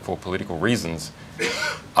for political reasons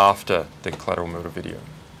after the collateral murder video.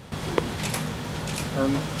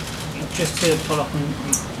 Just to follow up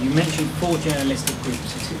on, you mentioned 4 journalistic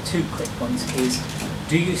groups. Two quick ones is,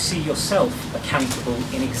 do you see yourself accountable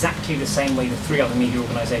in exactly the same way the 3 other media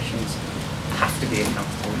organisations have to be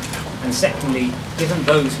accountable? And secondly, given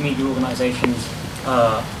those media organisations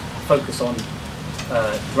focus on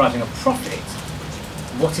driving a profit,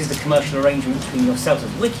 what is the commercial arrangement between yourselves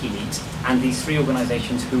as WikiLeaks and these 3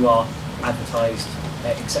 organisations who are advertised,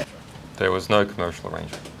 etc.? There was no commercial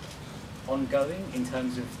arrangement. Ongoing in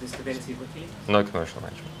terms of the stability of WikiLeaks? No commercial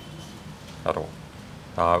arrangement at all.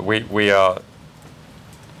 We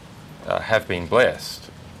have been blessed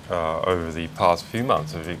over the past few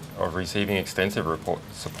months of receiving extensive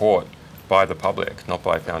support by the public, not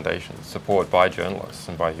by foundations, support by journalists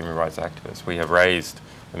and by human rights activists. We have raised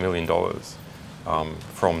 $1 million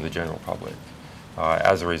from the general public.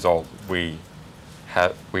 As a result, we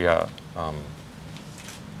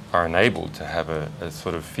are enabled to have a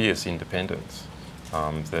sort of fierce independence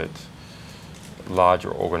that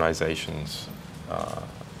larger organisations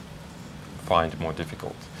find more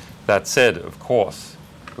difficult. That said, of course,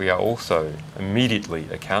 we are also immediately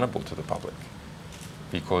accountable to the public,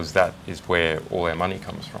 because that is where all our money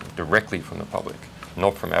comes from, directly from the public,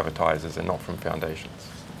 not from advertisers and not from foundations.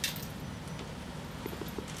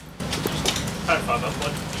 Clarify about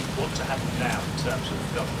what you want to happen now in terms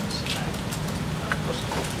of governance and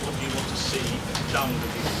what do you want to see done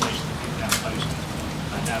with the information that you've now posted,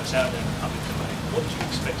 and now it's out there in the public domain? What do you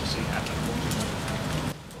expect to see happen? What do you want to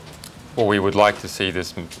happen? Well, we would like to see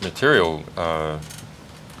this material,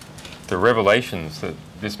 the revelations that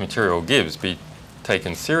this material gives, be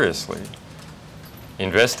taken seriously,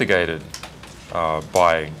 investigated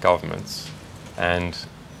by governments, and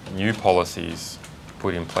new policies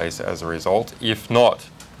put in place as a result, if not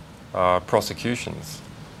prosecutions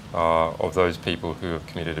of those people who have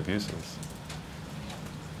committed abuses.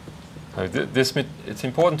 It's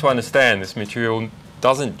important to understand this material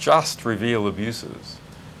doesn't just reveal abuses.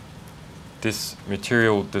 This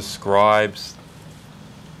material describes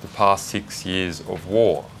the past 6 years of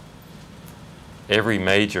war. Every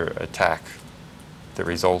major attack that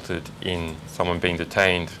resulted in someone being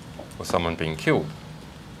detained or someone being killed.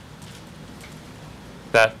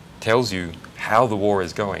 That tells you how the war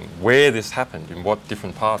is going, where this happened, in what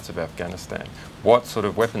different parts of Afghanistan, what sort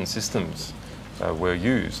of weapon systems were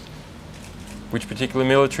used, which particular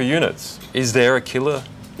military units. Is there a killer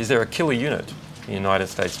unit in the United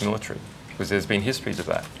States military? Because there's been history to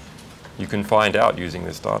that. You can find out using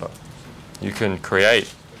this data. You can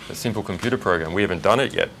create a simple computer program. We haven't done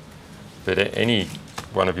it yet, but any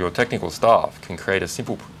one of your technical staff can create a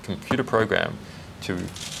simple computer program to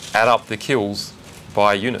add up the kills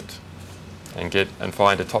by unit and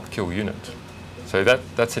find a top kill unit. So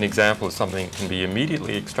that's an example of something that can be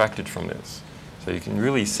immediately extracted from this. So you can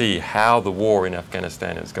really see how the war in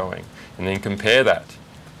Afghanistan is going, and then compare that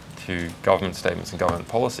to government statements and government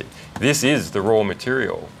policy. This is the raw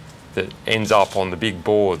material that ends up on the big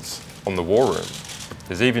boards on the war room.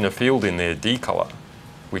 There's even a field in there, D-color,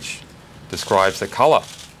 which describes the color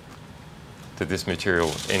that this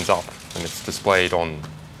material ends up when it's displayed on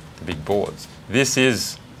the big boards. This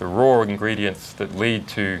is the raw ingredients that lead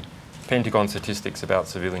to Pentagon statistics about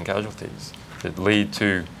civilian casualties, that lead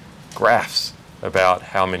to graphs about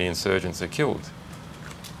how many insurgents are killed.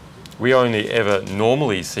 We only ever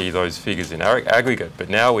normally see those figures in aggregate, but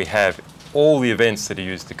now we have all the events that are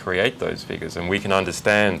used to create those figures, and we can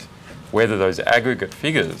understand whether those aggregate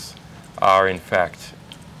figures are in fact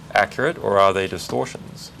accurate or are they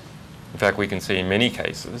distortions. In fact, we can see in many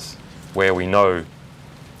cases where we know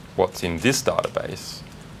what's in this database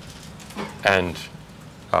and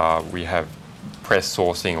we have press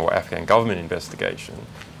sourcing or Afghan government investigation,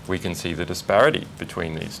 we can see the disparity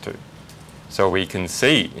between these two. So we can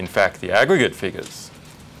see, in fact, the aggregate figures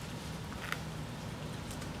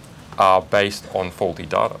are based on faulty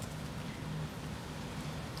data.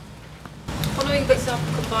 Following this up,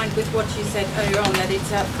 combined with what you said earlier on, that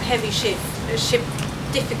it's a heavy ship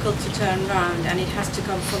difficult to turn around, and it has to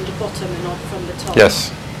come from the bottom and not from the top.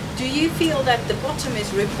 Yes. Do you feel that the bottom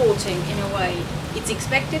is reporting in a way it's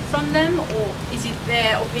expected from them, or is it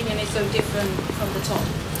their opinion is so different from the top?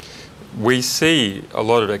 We see a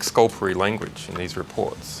lot of exculpatory language in these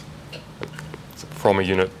reports from a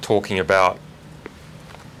unit talking about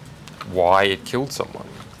why it killed someone.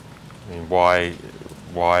 I mean, why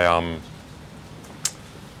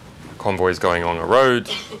convoy is going on a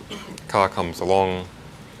road, car comes along,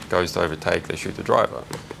 goes to overtake, they shoot the driver.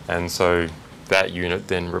 And so that unit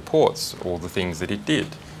then reports all the things that it did.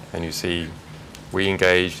 And you see, we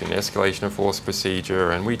engaged in escalation of force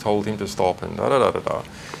procedure and we told him to stop and da-da-da-da-da.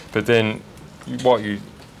 But then what you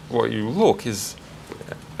look is,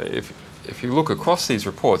 if you look across these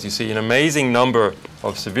reports, you see an amazing number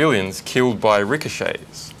of civilians killed by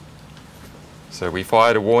ricochets. So we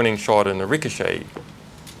fired a warning shot and a ricochet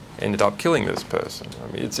ended up killing this person.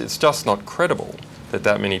 I mean, it's just not credible that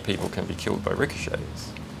that many people can be killed by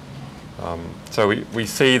ricochets. So we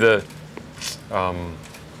see the,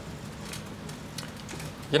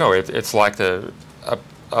 you know, it's like a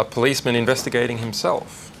policeman investigating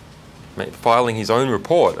himself, filing his own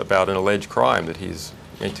report about an alleged crime that he's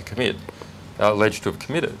meant to commit, alleged to have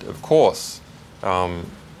committed. Of course,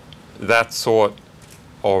 that sort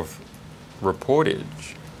of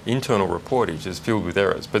reportage, internal reportage, is filled with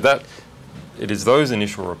errors. But it is those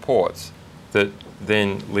initial reports that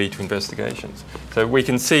then lead to investigations. So we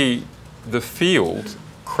can see the field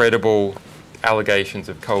credible allegations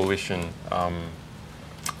of coalition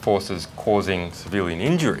forces causing civilian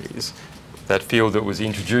injuries. That field that was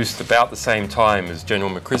introduced about the same time as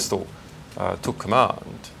General McChrystal took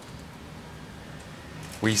command.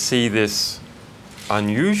 We see this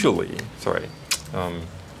unusually,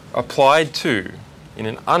 applied to, in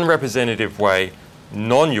an unrepresentative way,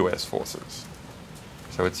 non-US forces.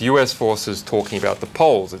 So it's US forces talking about the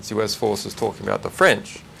Poles, it's US forces talking about the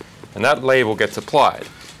French, and that label gets applied.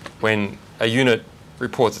 When a unit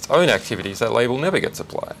reports its own activities, that label never gets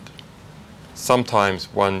applied. Sometimes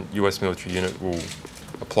one US military unit will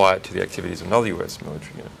apply it to the activities of another US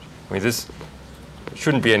military unit. I mean, this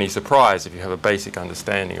shouldn't be any surprise if you have a basic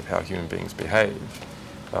understanding of how human beings behave.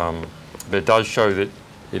 But it does show that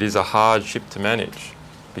it is a hard ship to manage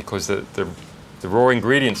because the raw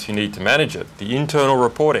ingredients you need to manage it, the internal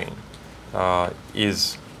reporting,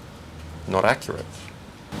 is not accurate.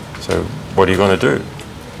 So what are you going to do?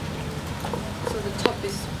 So the top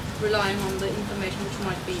is relying on the information which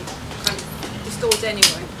might be kind of distorted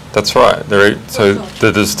anyway. That's right. So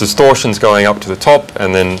there's distortions going up to the top,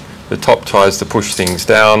 and then the top tries to push things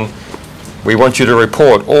down. We want you to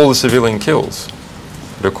report all the civilian kills.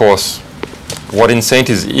 But of course, what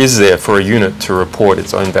incentives is there for a unit to report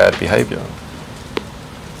its own bad behaviour?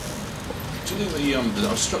 Do you think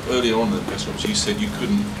I was struck earlier on in the press conference, you said you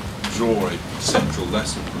couldn't draw a central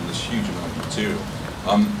lesson from this huge amount of material.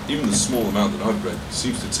 Even the small amount that I've read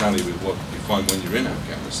seems to tally with what you find when you're in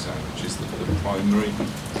Afghanistan, which is that the primary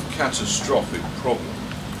catastrophic problem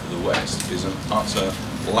for the West is an utter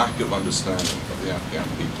lack of understanding of the Afghan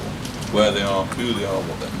people, where they are, who they are,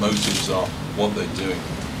 what their motives are, what they're doing.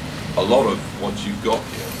 A lot of what you've got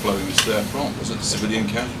here flowing is there from. Was it civilian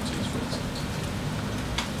casualties, for instance?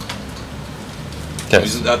 Yes.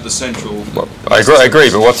 Isn't that the central? Well, I agree.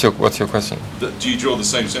 But what's your question? Do you draw the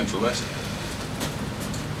same central lesson?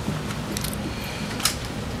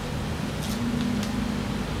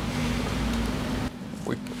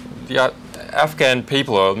 The Afghan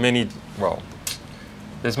people are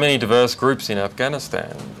there's many diverse groups in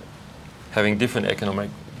Afghanistan having different economic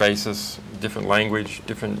basis, different language,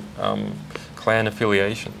 different clan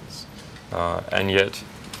affiliations, and yet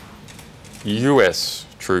US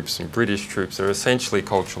troops and British troops are essentially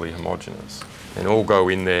culturally homogenous and all go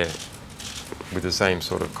in there with the same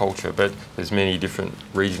sort of culture, but there's many different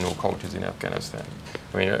regional cultures in Afghanistan.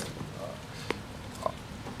 I mean,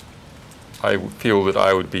 I feel that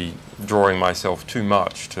I would be drawing myself too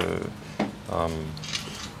much to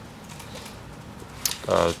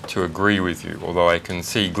to agree with you, although I can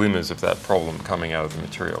see glimmers of that problem coming out of the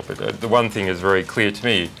material. But the one thing is very clear to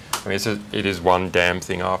me. I mean, it is one damn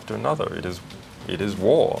thing after another. It is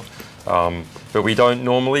war. But we don't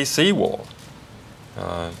normally see war.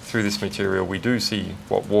 Through this material, we do see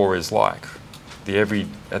what war is like, at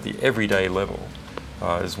the everyday level,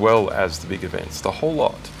 as well as the big events, the whole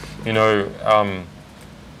lot. You know,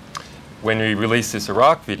 when we released this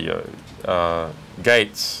Iraq video,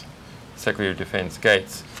 Gates, Secretary of Defense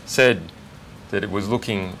Gates, said that it was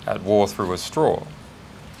looking at war through a straw.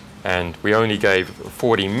 And we only gave a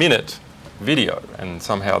 40-minute video, and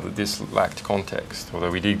somehow that this lacked context,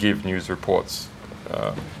 although we did give news reports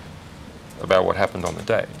about what happened on the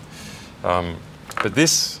day. But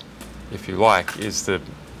this, if you like, is the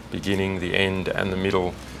beginning, the end, and the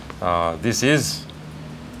middle. This is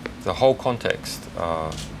the whole context,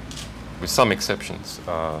 with some exceptions,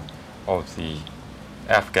 of the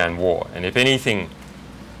Afghan war. And if anything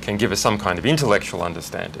can give us some kind of intellectual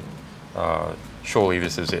understanding, surely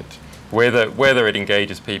this is it. Whether it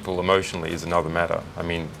engages people emotionally is another matter. I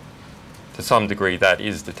mean, to some degree, that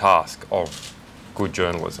is the task of good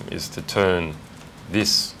journalism, is to turn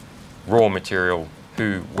this raw material,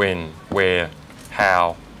 who, when, where,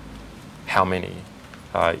 how many,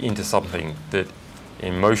 into something that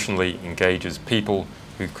emotionally engages people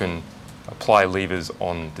who can apply levers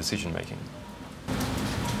on decision making.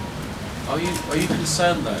 Are you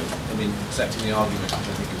concerned though, I mean, accepting the argument, which I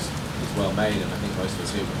think is well made, and I think most of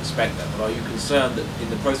us here would respect that, but are you concerned that in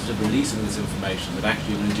the process of releasing this information that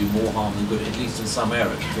actually you're going to do more harm than good, at least in some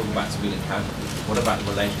areas? Talk about civilian casualties. What about the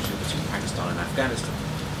relationship between Pakistan and Afghanistan?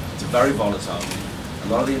 It's a very volatile region. A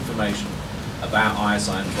lot of the information about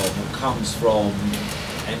ISI involvement comes from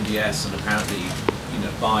MDS and apparently, you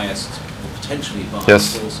know, biased or potentially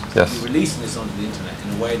biased sources. Yes. You're releasing this onto the internet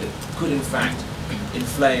in a way that could, in fact,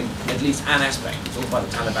 inflame at least an aspect. We talk about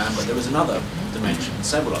the Taliban, but there is another dimension,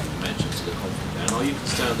 several other dimensions to the conflict there. And are you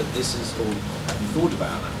concerned that this is, or have you thought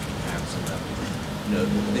about that? You know,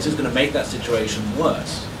 this is going to make that situation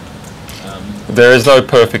worse? There is no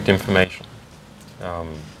perfect information.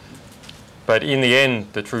 But in the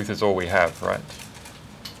end, the truth is all we have, right?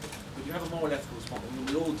 But you have a moral ethical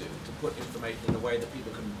responsibility, we all do, to put information in a way that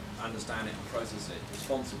people can understand it and process it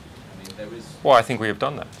responsibly. I mean, there is... Well, I think we have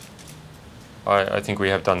done that. I think we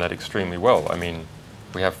have done that extremely well. I mean,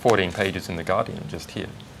 we have 14 pages in The Guardian just here.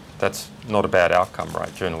 That's not a bad outcome, right,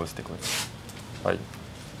 journalistically. I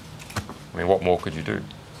mean, what more could you do?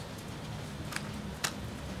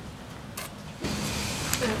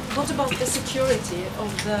 What about the security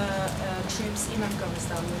of the troops in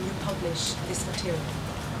Afghanistan when you publish this material?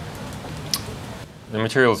 The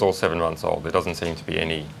material is all 7 months old. There doesn't seem to be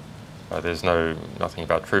any, there's nothing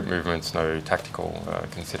about troop movements, no tactical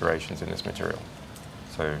considerations in this material.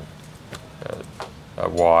 So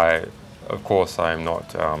why, of course, I'm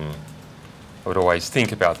not, I would always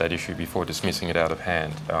think about that issue before dismissing it out of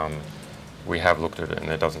hand. We have looked at it and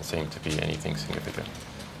there doesn't seem to be anything significant.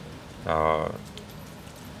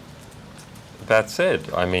 That said,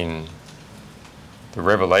 I mean, the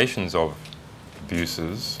revelations of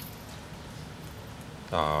abuses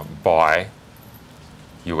by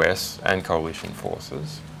US and coalition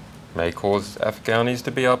forces may cause Afghanis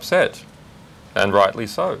to be upset, and rightly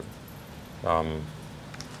so.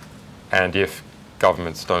 And if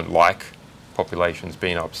governments don't like populations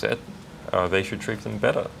being upset, they should treat them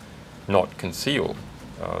better, not conceal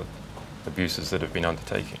abuses that have been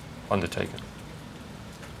undertaken.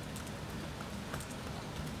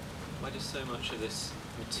 Why does so much of this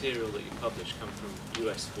material that you publish come from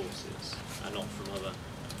US forces and not from other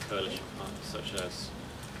coalition partners such as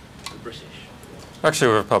the British?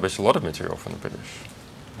 Actually, we've published a lot of material from the British.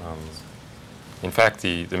 In fact,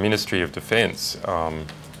 the Ministry of Defence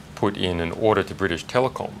put in an order to British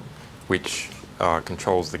Telecom, which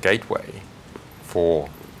controls the gateway for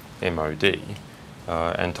MOD,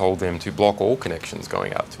 and told them to block all connections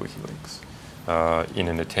going out to WikiLeaks in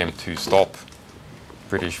an attempt to stop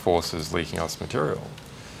British forces leaking us material.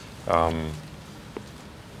 Or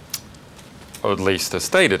at least a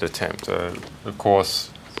stated attempt. Of course,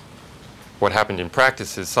 what happened in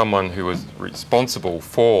practice is someone who was responsible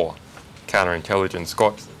for counterintelligence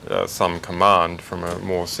got some command from a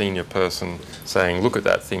more senior person saying, look at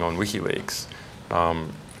that thing on WikiLeaks,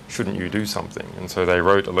 shouldn't you do something? And so they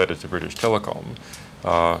wrote a letter to British Telecom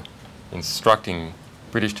instructing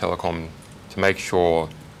British Telecom to make sure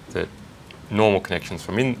that normal connections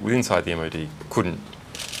from inside the MOD couldn't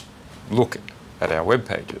look at our web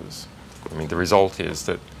pages. I mean, the result is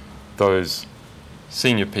that those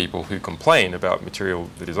senior people who complain about material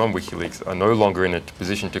that is on WikiLeaks are no longer in a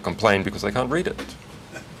position to complain because they can't read it.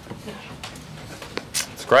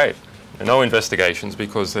 great. There are no investigations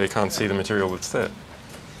because they can't see the material that's there.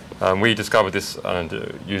 We discovered this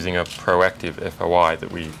using a proactive FOI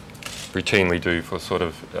that we routinely do for sort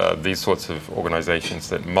of these sorts of organisations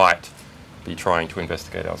that might be trying to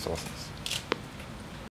investigate our sources.